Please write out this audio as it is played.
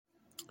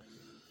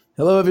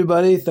Hello,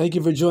 everybody. Thank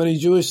you for joining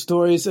Jewish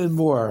Stories and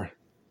More.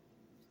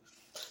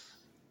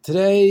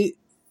 Today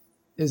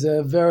is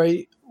a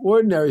very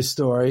ordinary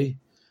story,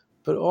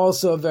 but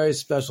also a very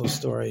special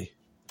story.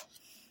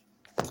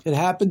 It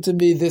happened to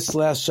me this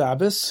last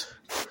Shabbos.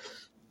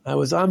 I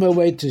was on my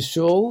way to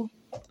shul,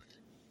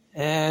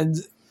 and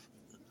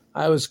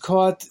I was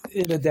caught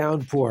in a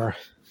downpour.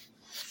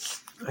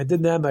 I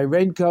didn't have my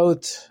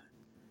raincoat,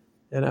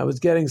 and I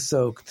was getting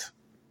soaked.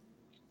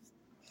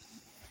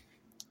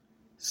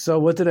 So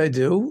what did I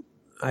do?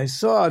 I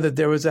saw that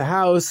there was a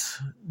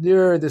house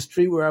near the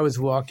street where I was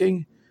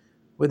walking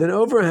with an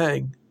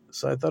overhang.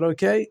 So I thought,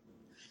 okay,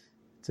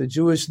 it's a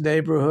Jewish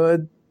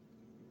neighborhood,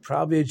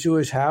 probably a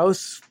Jewish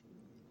house.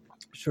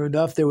 Sure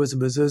enough, there was a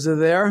mezuzah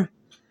there.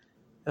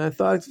 And I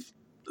thought,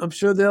 I'm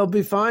sure they'll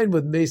be fine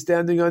with me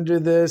standing under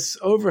this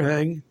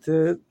overhang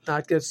to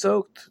not get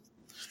soaked.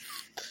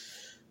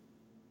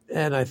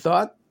 And I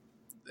thought,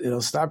 it'll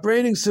stop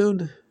raining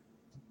soon.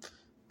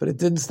 But it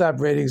didn't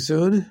stop raining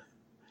soon.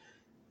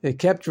 It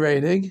kept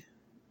raining,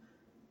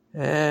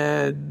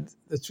 and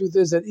the truth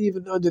is that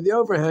even under the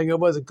overhang, I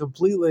wasn't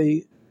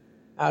completely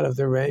out of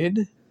the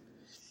rain.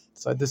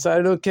 So I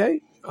decided, okay,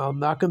 I'll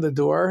knock on the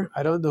door.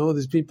 I don't know who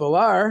these people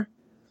are,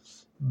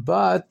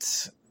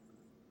 but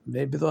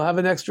maybe they'll have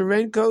an extra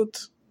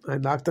raincoat. I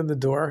knocked on the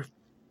door,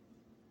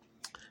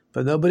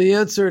 but nobody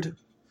answered.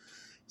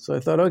 So I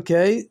thought,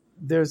 okay,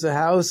 there's a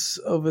house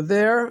over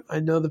there.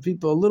 I know the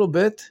people a little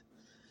bit.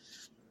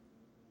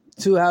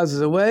 2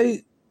 houses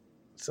away.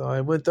 So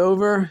I went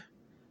over,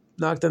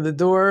 knocked on the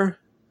door.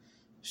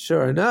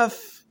 Sure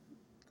enough,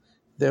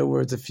 there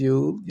was a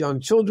few young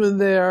children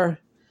there.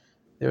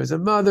 There was a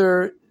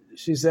mother.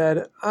 She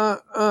said,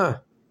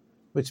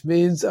 which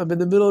means I'm in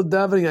the middle of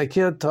davening. I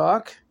can't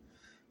talk,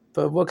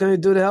 but what can I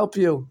do to help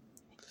you?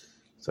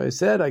 So I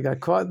said, I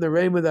got caught in the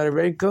rain without a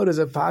raincoat. Is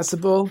it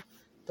possible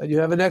that you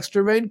have an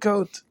extra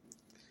raincoat?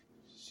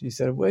 She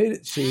said,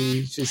 wait.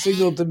 She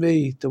signaled to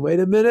me to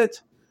wait a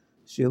minute.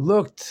 She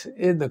looked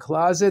in the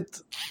closet.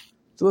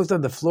 She looked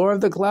on the floor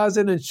of the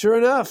closet, and sure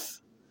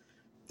enough,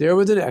 there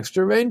was an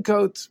extra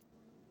raincoat.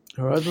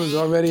 Her husband was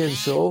already in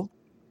shul,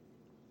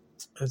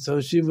 and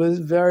so she was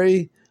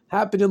very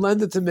happy to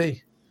lend it to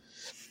me.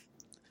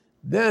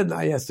 Then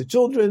I asked the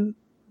children,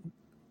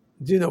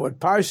 do you know what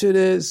parsha it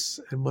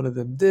is? And one of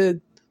them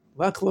did.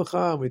 Lech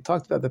Lecha, and we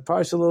talked about the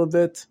parsha a little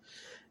bit.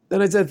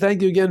 Then I said,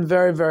 thank you again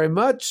very, very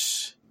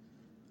much.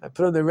 I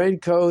put on the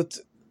raincoat,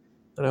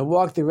 and I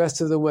walked the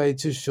rest of the way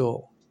to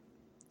shul.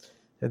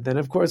 And then,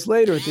 of course,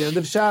 later, at the end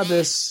of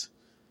Shabbos,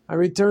 I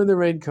returned the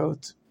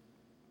raincoat.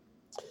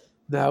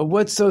 Now,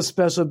 what's so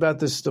special about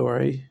this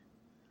story?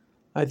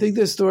 I think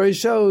this story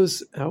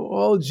shows how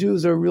all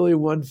Jews are really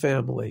one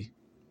family.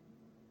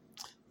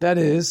 That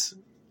is,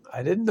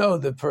 I didn't know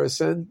the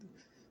person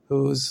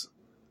whose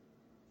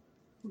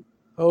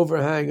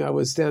overhang I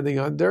was standing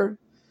under.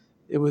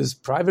 It was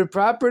private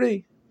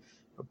property.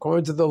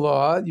 According to the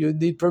law, you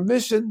need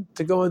permission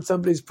to go on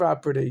somebody's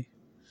property.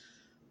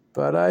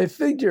 But I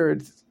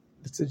figured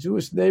it's a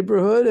Jewish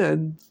neighborhood,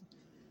 and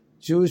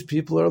Jewish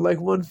people are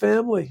like one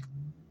family.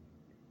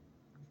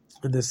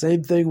 And the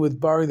same thing with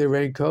borrowing the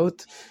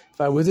raincoat. If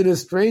I was in a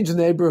strange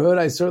neighborhood,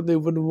 I certainly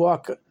wouldn't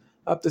walk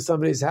up to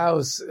somebody's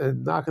house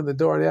and knock on the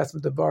door and ask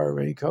them to borrow a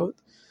raincoat.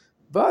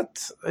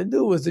 But I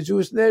knew it was a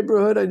Jewish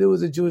neighborhood. I knew it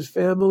was a Jewish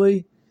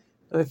family.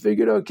 And I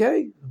figured,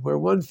 okay, we're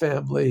one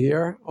family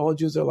here. All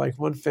Jews are like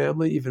one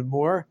family, even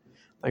more,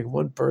 like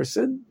one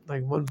person,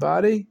 like one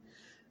body.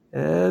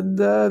 And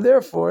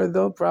therefore,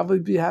 they'll probably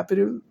be happy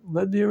to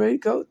lend me a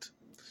raincoat.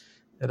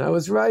 And I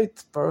was right,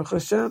 Baruch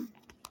Hashem.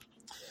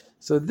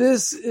 So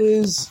this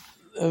is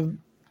a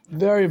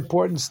very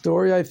important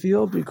story, I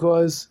feel,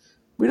 because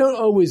we don't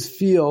always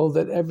feel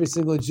that every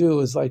single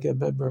Jew is like a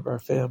member of our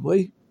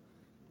family,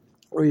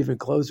 or even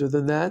closer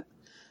than that.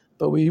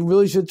 But we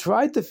really should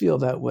try to feel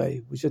that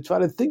way. We should try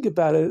to think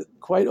about it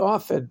quite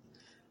often,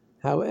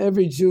 how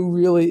every Jew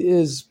really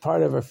is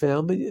part of our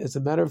family. As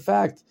a matter of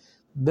fact,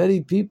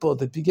 many people at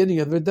the beginning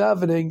of their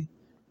davening,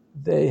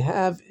 they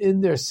have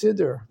in their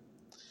siddur,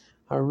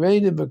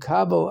 Harein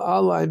Mekabel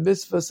Alai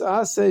Mitzvahs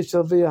Aseh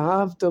Shel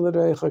V'Ahavta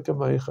L'Reicha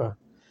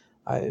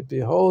Kamecha.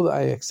 Behold,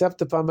 I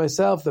accept upon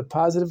myself the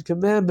positive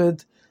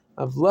commandment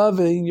of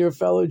loving your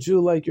fellow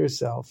Jew like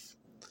yourself.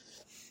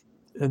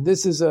 And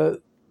this is a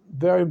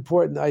very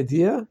important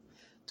idea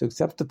to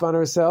accept upon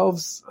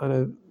ourselves on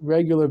a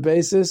regular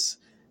basis.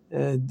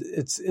 And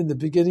it's in the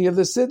beginning of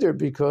the Siddur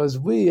because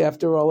we,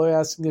 after all, are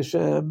asking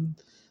Hashem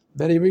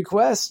many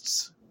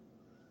requests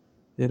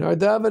in our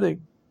davening.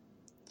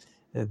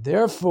 And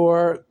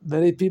therefore,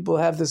 many people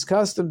have this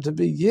custom to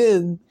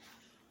begin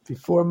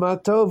before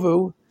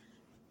Matovu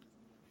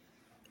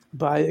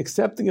by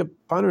accepting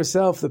upon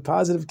ourselves the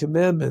positive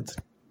commandment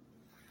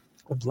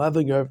of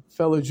loving our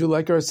fellow Jew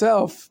like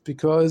ourselves,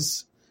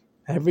 because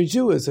every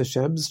Jew is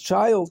Hashem's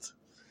child.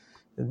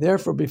 And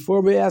therefore,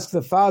 before we ask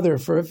the Father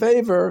for a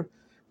favor,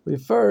 we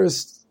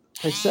first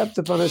accept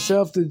upon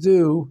ourselves to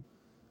do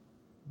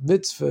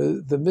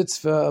the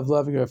mitzvah of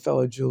loving our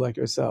fellow Jew like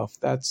ourselves.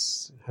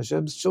 That's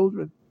Hashem's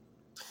children.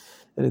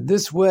 And in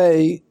this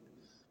way,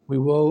 we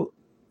will,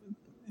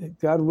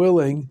 God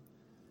willing,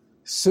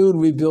 soon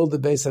rebuild the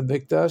Beis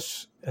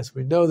HaMikdash, as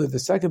we know that the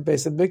second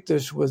Beis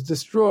HaMikdash was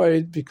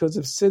destroyed because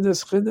of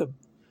sinas chinam,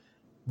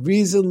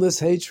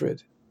 reasonless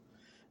hatred.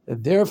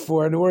 And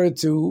therefore, in order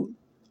to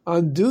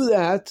undo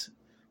that,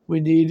 we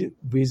need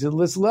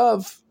reasonless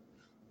love,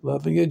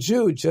 loving a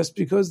Jew just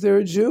because they're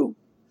a Jew.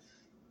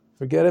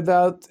 Forget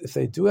about if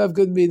they do have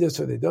good midas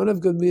or they don't have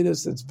good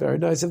midas. It's very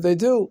nice if they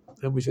do,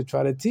 and we should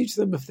try to teach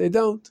them if they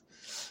don't.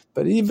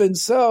 But even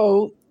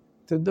so,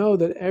 to know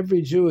that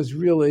every Jew is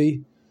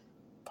really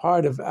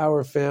part of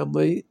our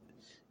family,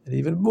 and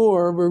even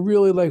more, we're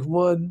really like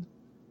one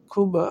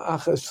kuma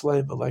achas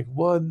shlema, like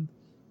one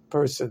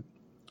person.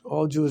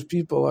 All Jewish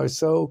people are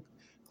so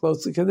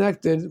closely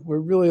connected, we're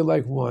really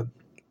like one.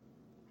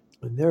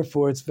 And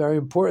therefore, it's very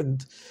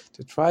important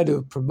to try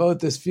to promote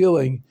this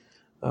feeling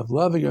of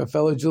loving our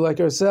fellow Jew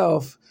like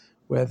ourselves,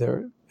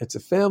 whether it's a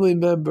family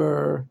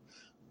member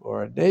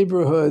or a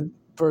neighborhood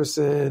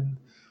person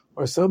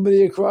or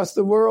somebody across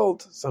the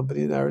world,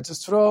 somebody in Eretz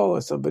Yisrael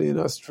or somebody in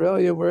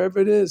Australia, wherever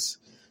it is,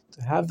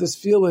 to have this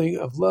feeling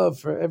of love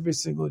for every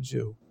single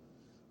Jew,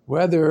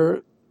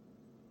 whether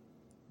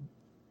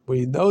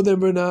we know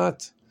them or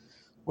not,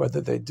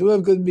 whether they do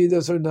have good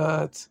midas or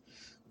not,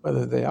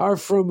 whether they are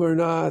from or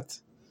not,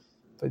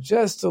 but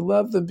just to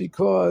love them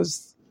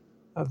because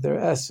of their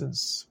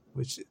essence,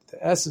 which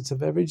the essence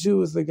of every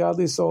Jew is the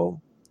godly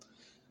soul.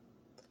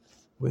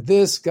 With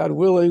this, God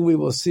willing, we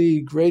will see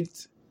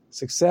great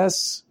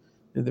success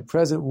in the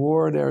present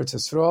war in Eretz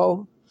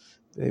Yisrael.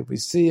 May we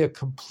see a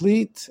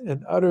complete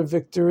and utter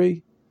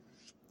victory,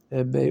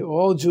 and may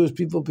all Jewish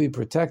people be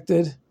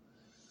protected.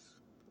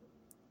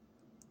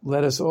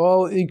 Let us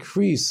all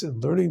increase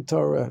in learning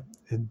Torah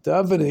and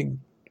davening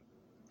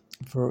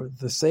for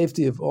the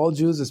safety of all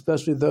Jews,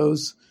 especially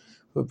those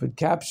who have been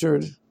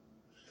captured,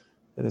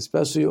 and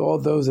especially all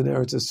those in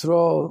Eretz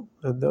Yisrael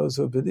and those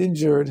who have been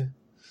injured,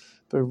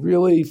 but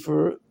really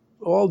for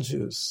all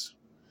Jews,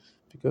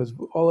 because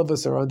all of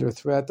us are under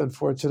threat,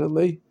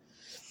 unfortunately.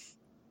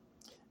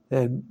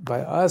 And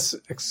by us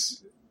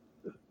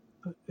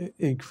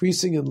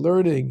increasing in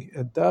learning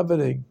and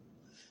davening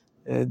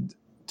and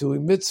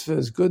doing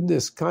mitzvahs,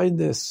 goodness,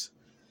 kindness,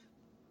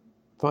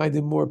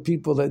 finding more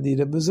people that need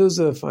a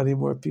mezuzah, finding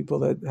more people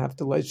that have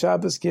to light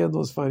Shabbos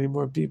candles, finding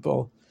more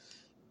people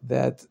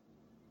that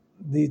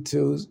need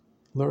to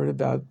learn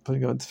about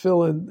putting on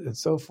tefillin and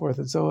so forth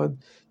and so on.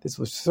 This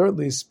will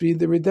certainly speed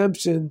the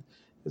redemption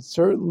and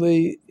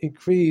certainly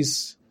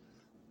increase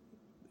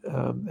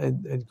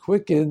and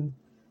quicken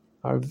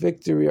our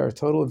victory, our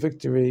total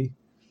victory,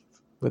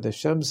 with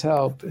Hashem's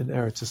help in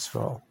Eretz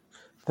Yisrael.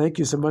 Thank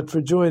you so much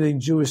for joining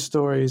Jewish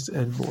Stories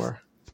and More.